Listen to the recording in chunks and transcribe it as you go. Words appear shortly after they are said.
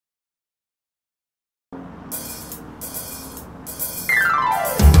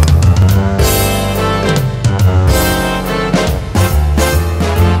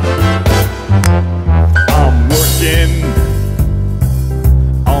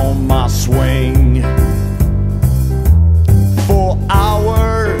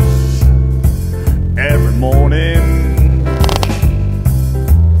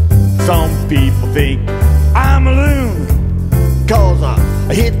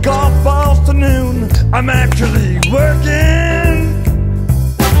golf balls to noon. I'm actually working.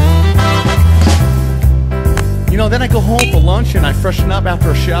 You know, then I go home for lunch and I freshen up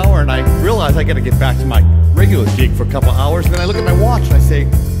after a shower and I realize I gotta get back to my regular gig for a couple hours. And then I look at my watch and I say,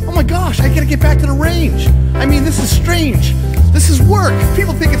 oh my gosh, I gotta get back to the range. I mean, this is strange. This is work.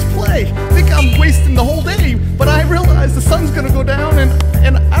 People think it's play. Think I'm wasting the whole day. But I realize the sun's gonna go down and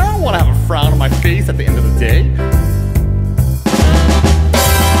I don't wanna have a frown on my face at the end of the day.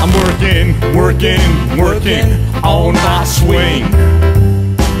 I'm working on my swing.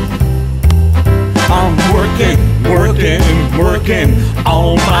 I'm working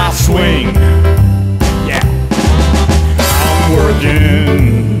on my swing. Yeah. I'm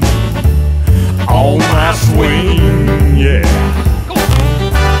working on my swing. Yeah.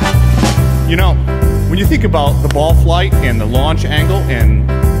 You know, when you think about the ball flight and the launch angle and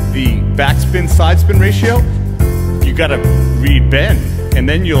the backspin side spin ratio, you gotta read bend, and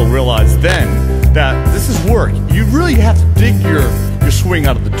then you'll realize then that this is work. You really have to dig your swing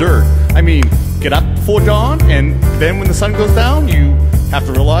out of the dirt. I mean, get up before dawn, and then when the sun goes down, you have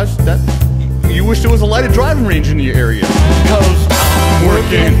to realize that you wish there was a lighted driving range in your area. Because I'm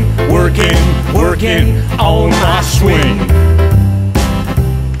working on my swing.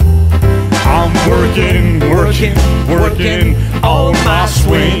 I'm working on my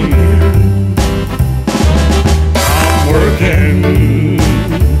swing. I'm working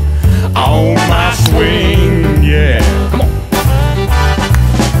on my swing, yeah. Come on.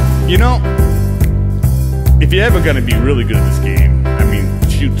 You know, if you're ever gonna be really good at this game, I mean,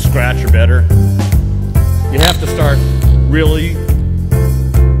 shoot, scratch or better, you have to start really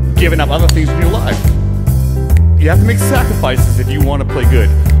giving up other things in your life. You have to make sacrifices if you want to play good.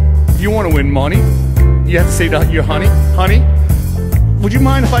 If you want to win money, you have to say to your honey, would you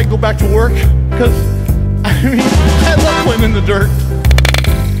mind if I go back to work? Because, I mean, I love playing in the dirt.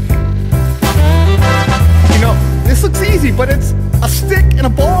 You know, this looks easy, but it's a stick and a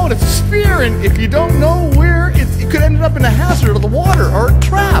ball and it's a sphere, and if you don't know where, it could end up in a hazard of the water or a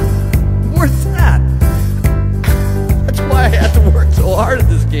trap. Where's that? That's why I had to work so hard at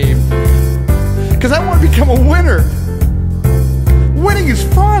this game. Because I want to become a winner. Winning is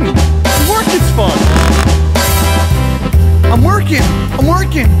fun. Work is fun. I'm working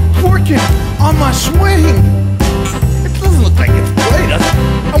on my swing. It doesn't look like it's play, does it?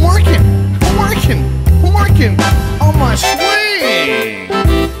 I'm working on my swing.